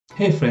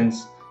Hey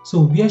friends,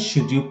 so where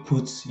should you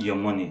put your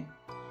money?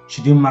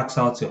 Should you max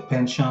out your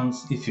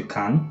pensions if you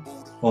can?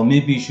 Or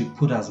maybe you should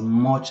put as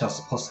much as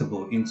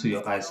possible into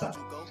your ISA?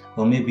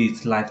 Or maybe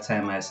it's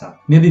lifetime ISA?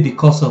 Maybe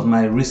because of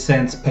my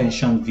recent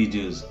pension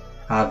videos,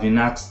 I've been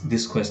asked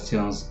these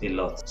questions a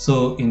lot.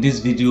 So in this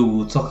video,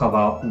 we'll talk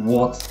about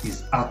what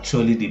is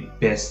actually the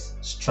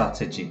best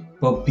strategy.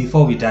 But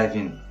before we dive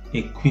in,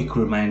 a quick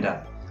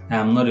reminder, I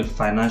am not a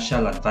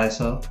financial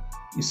advisor.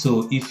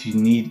 So if you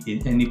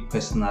need any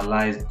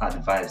personalized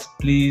advice,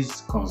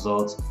 please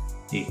consult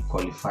a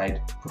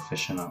qualified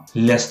professional.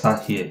 Let's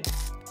start here.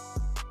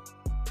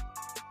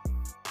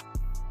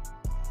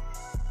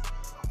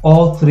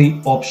 All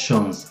three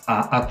options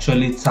are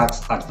actually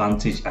tax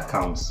advantage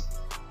accounts,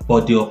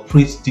 but they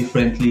operate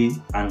differently,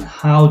 and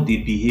how they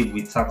behave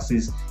with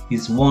taxes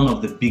is one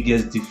of the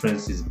biggest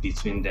differences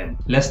between them.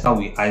 Let's start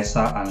with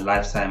ISA and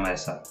lifetime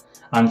ISA.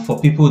 And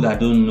for people that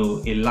don't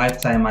know, a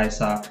lifetime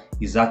ISA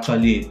is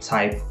actually a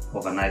type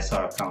of an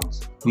ISA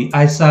account. With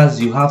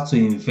ISAs, you have to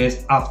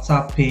invest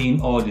after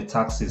paying all the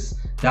taxes.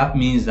 That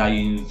means that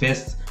you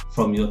invest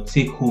from your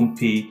take-home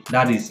pay,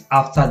 that is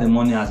after the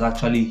money has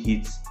actually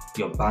hit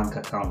your bank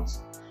account.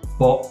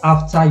 But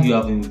after you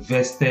have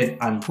invested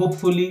and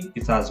hopefully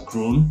it has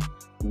grown,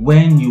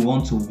 when you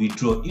want to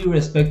withdraw,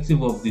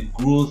 irrespective of the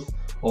growth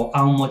or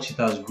how much it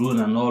has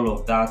grown and all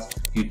of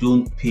that, you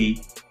don't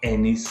pay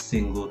any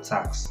single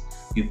tax.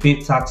 You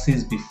pay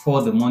taxes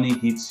before the money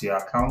hits your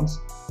account,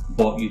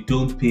 but you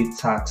don't pay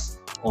tax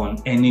on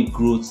any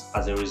growth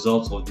as a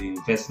result of the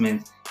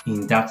investment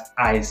in that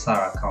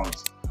ISA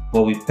account.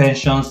 But with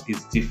pensions,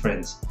 it's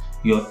different.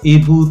 You're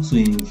able to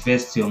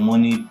invest your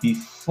money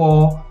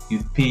before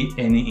you pay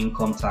any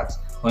income tax.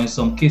 Or in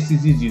some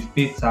cases, if you've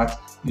paid tax,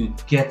 you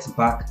get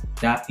back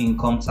that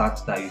income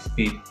tax that you've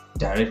paid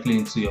directly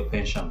into your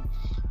pension.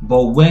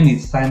 But when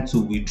it's time to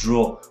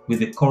withdraw, with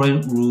the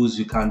current rules,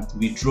 you can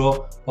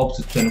withdraw up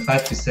to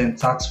 25%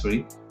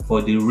 tax-free,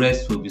 but the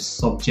rest will be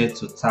subject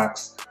to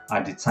tax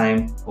at the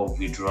time of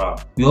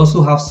withdrawal. We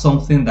also have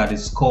something that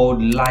is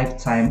called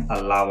lifetime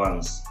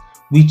allowance,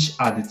 which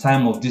at the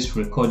time of this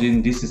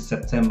recording, this is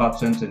September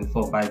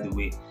 2024 by the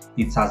way,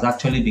 it has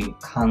actually been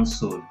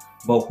cancelled.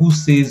 But who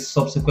says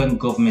subsequent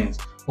government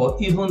or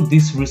even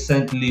this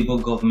recent Labour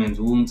government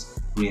won't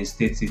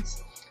reinstate it?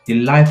 The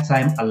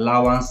lifetime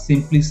allowance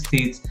simply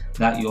states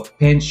that your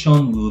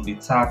pension will be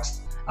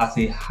taxed at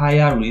a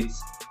higher rate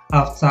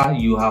after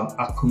you have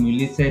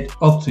accumulated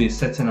up to a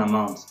certain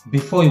amount.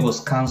 Before it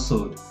was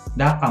cancelled,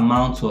 that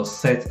amount was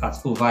set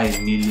at over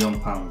 £1 million.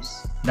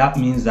 That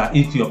means that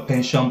if your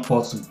pension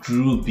pot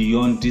grew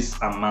beyond this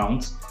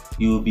amount,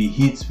 you will be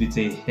hit with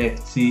a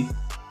hefty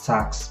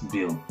tax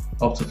bill,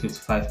 up to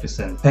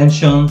 55%.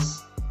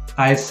 Pensions,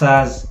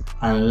 ISAs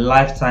and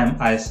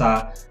lifetime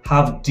ISA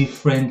have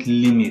different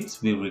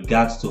limits with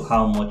regards to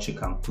how much you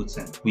can put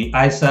in. With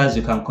ISAs,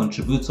 you can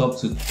contribute up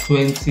to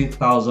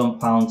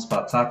 £20,000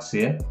 per tax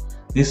year.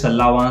 This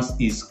allowance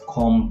is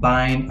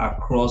combined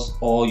across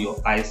all your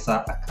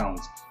ISA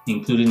accounts,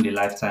 including the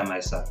lifetime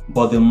ISA.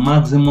 But the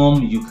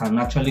maximum you can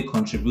actually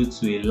contribute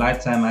to a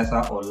lifetime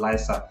ISA or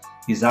LISA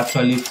is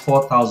actually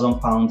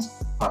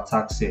 £4,000 per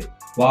tax year,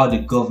 while the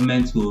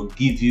government will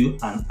give you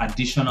an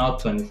additional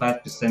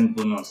 25%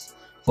 bonus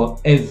for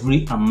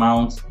every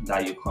amount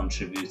that you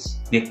contribute.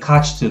 The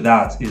catch to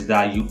that is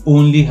that you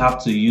only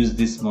have to use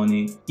this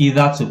money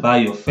either to buy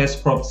your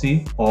first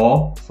property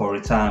or for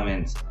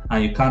retirement,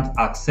 and you can't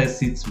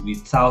access it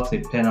without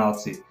a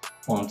penalty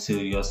until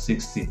you're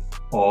 60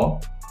 or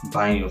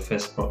buying your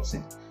first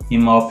property.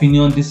 In my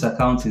opinion, this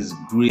account is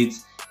great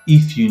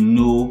if you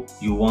know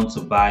you want to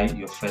buy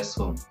your first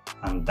home,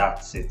 and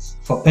that's it.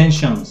 For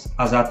pensions,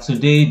 as at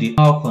today, the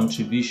annual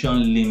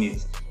contribution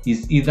limit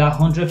is either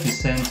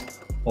 100%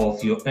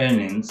 of your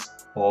earnings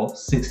or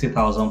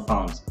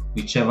 £60,000,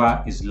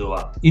 whichever is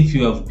lower. If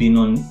you have been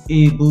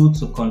unable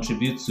to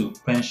contribute to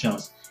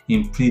pensions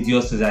in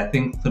previous, I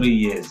think 3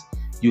 years,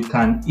 you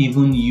can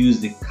even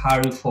use the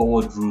carry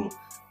forward rule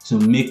to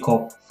make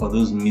up for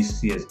those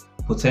missed years,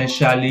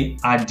 potentially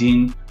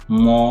adding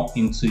more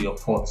into your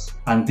pot,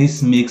 and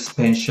this makes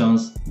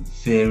pensions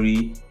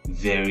very,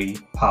 very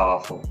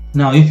powerful.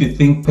 Now, if you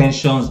think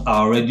pensions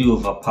are already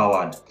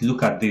overpowered,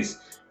 look at this.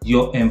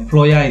 Your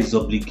employer is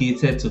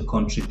obligated to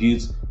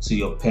contribute to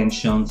your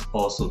pensions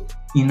also,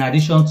 in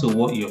addition to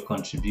what you're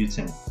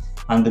contributing.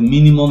 And the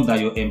minimum that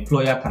your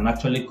employer can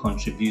actually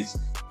contribute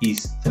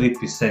is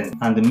 3%,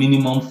 and the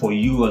minimum for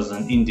you as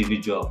an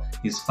individual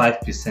is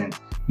 5%,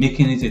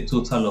 making it a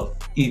total of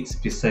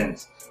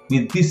 8%.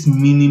 With this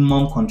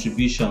minimum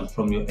contribution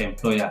from your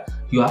employer,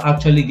 you are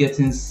actually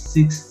getting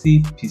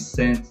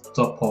 60%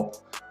 top up,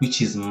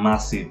 which is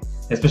massive,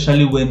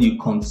 especially when you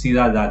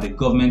consider that the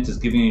government is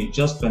giving you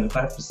just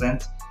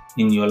 25%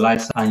 in your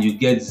LISA and you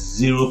get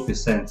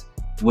 0%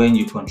 when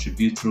you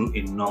contribute through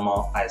a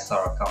normal ISA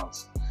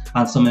account.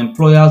 And some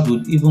employers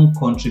would even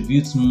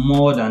contribute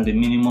more than the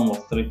minimum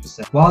of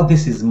 3%. While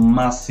this is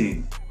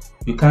massive,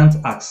 you can't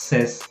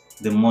access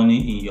the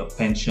money in your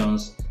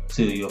pensions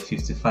till you're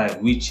 55,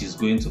 which is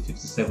going to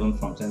 57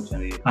 from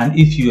 2028. And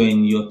if you're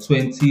in your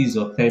 20s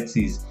or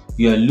 30s,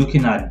 you're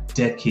looking at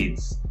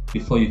decades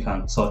before you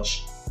can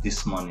touch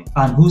this money.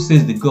 And who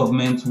says the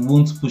government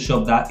won't push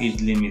up that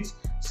age limit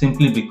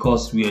simply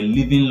because we are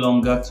living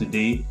longer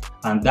today,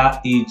 and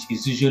that age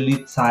is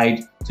usually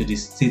tied to the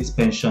state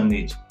pension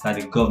age that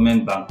the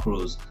government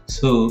bankrolls.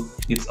 So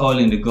it's all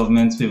in the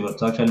government's favor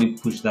to actually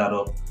push that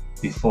up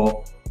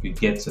before we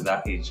get to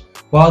that age.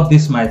 While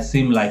this might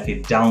seem like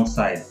a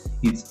downside,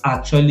 it's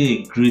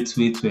actually a great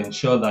way to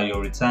ensure that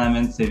your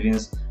retirement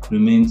savings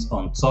remains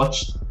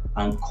untouched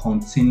and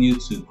continue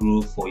to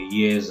grow for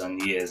years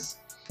and years.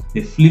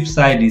 The flip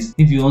side is,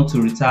 if you want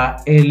to retire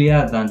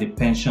earlier than the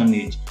pension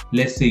age,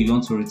 let's say you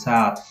want to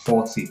retire at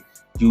 40,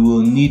 you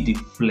will need the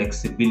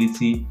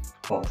flexibility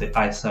of the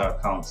ISA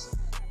account.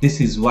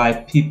 This is why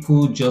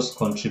people just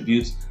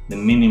contribute the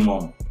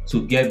minimum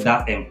to get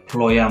that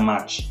employer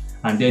match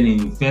and then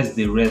invest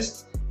the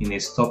rest in a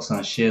stocks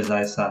and shares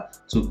ISA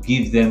to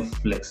give them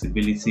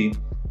flexibility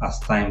as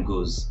time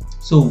goes.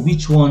 So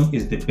which one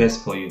is the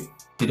best for you?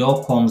 It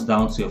all comes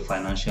down to your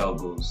financial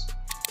goals.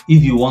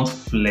 If you want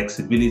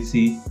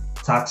flexibility,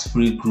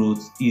 tax-free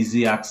growth,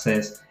 easy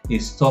access, a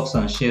stocks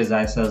and shares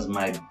ISAs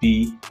might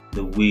be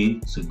the way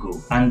to go.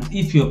 And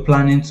if you're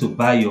planning to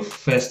buy your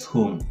first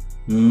home,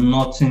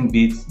 nothing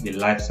beats the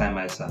lifetime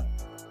ISA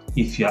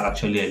if you're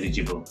actually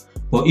eligible.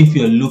 But if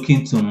you're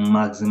looking to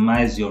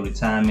maximize your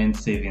retirement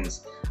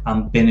savings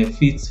and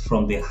benefit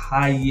from the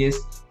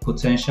highest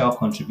potential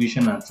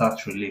contribution and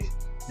tax relief,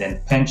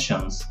 then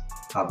pensions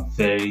are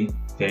very,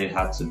 very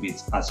hard to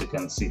beat, as you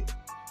can see.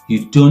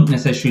 You don't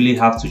necessarily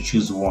have to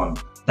choose one.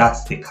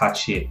 That's the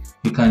catch here.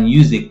 You can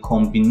use a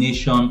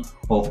combination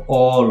of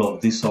all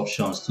of these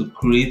options to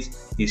create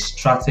a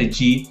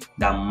strategy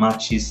that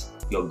matches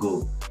your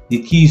goal.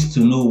 The key is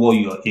to know what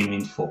you're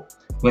aiming for,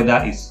 whether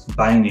it's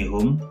buying a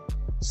home,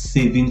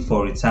 saving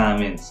for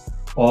retirement,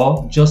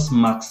 or just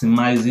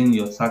maximizing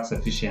your tax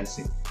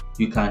efficiency.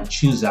 You can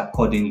choose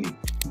accordingly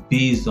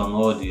based on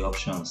all the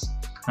options.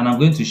 And I'm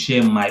going to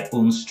share my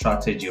own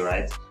strategy,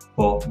 right?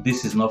 But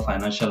this is not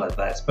financial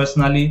advice.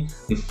 Personally,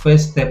 the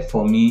first step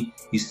for me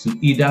is to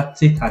either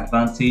take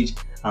advantage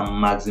and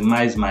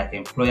maximize my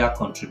employer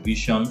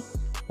contribution,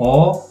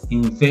 or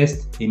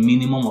invest a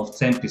minimum of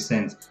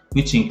 10%,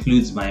 which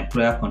includes my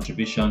employer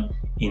contribution,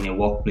 in a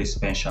workplace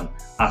pension,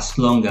 as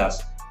long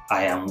as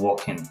I am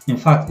working. In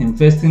fact,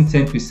 investing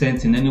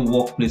 10% in any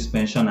workplace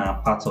pension I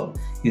am part of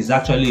is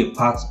actually a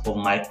part of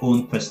my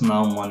own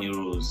personal money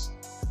rules.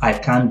 I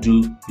can't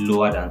do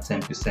lower than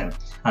 10%.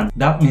 And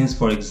that means,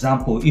 for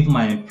example, if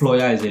my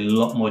employer is a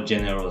lot more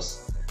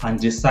generous and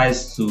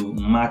decides to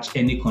match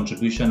any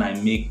contribution I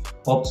make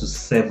up to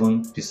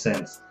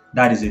 7%,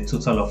 that is a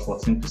total of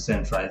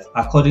 14%, right?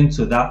 According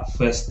to that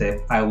first step,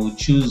 I will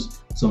choose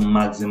to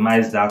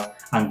maximize that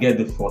and get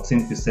the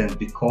 14%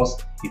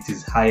 because it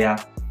is higher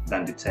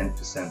than the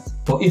 10%.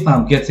 But if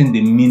I'm getting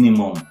the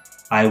minimum,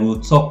 I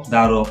will top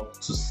that up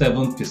to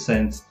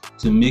 7%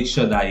 to make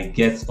sure that it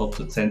gets up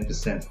to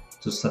 10%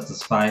 to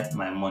satisfy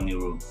my money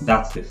rule.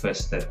 That's the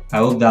first step. I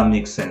hope that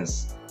makes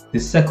sense. The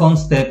second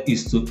step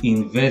is to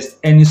invest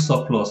any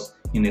surplus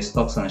in a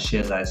stocks and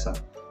shares ISA.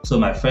 So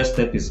my first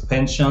step is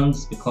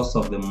pensions, because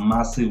of the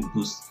massive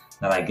boost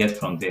that I get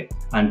from there.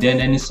 And then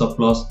any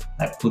surplus,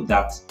 I put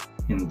that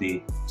in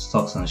the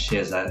stocks and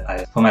shares.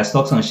 For my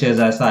stocks and shares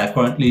ISA, I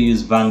currently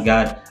use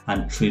Vanguard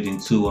and Trading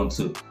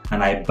 212,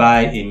 and I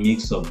buy a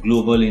mix of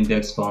global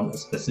index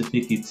funds,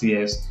 specific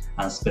ETFs,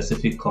 and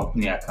specific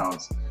company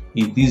accounts.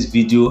 In this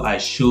video, I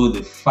show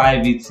the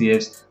 5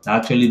 ETFs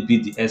that actually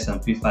beat the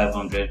S&P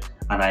 500,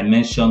 and I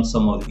mentioned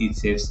some of the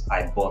ETFs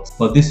I bought.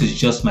 But this is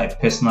just my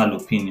personal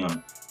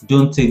opinion.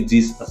 Don't take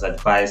this as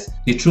advice.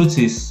 The truth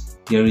is,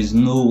 there is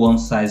no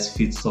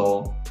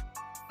one-size-fits-all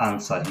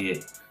answer here.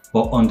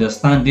 But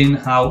understanding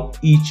how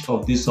each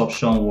of these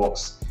options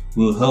works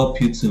will help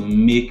you to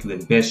make the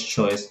best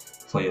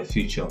choice for your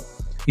future.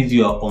 If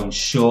you are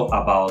unsure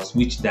about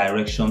which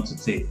direction to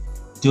take,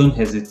 don't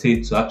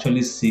hesitate to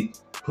actually seek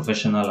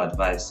professional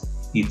advice.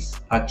 It's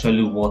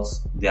actually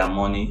worth their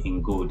money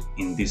in gold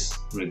in this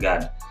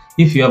regard.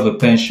 If you have a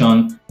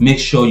pension, make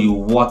sure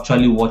you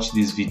actually watch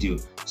this video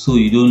so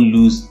you don't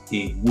lose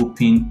a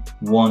whopping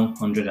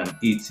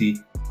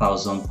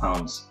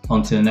 £180,000.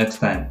 Until next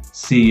time,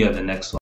 see you at the next one.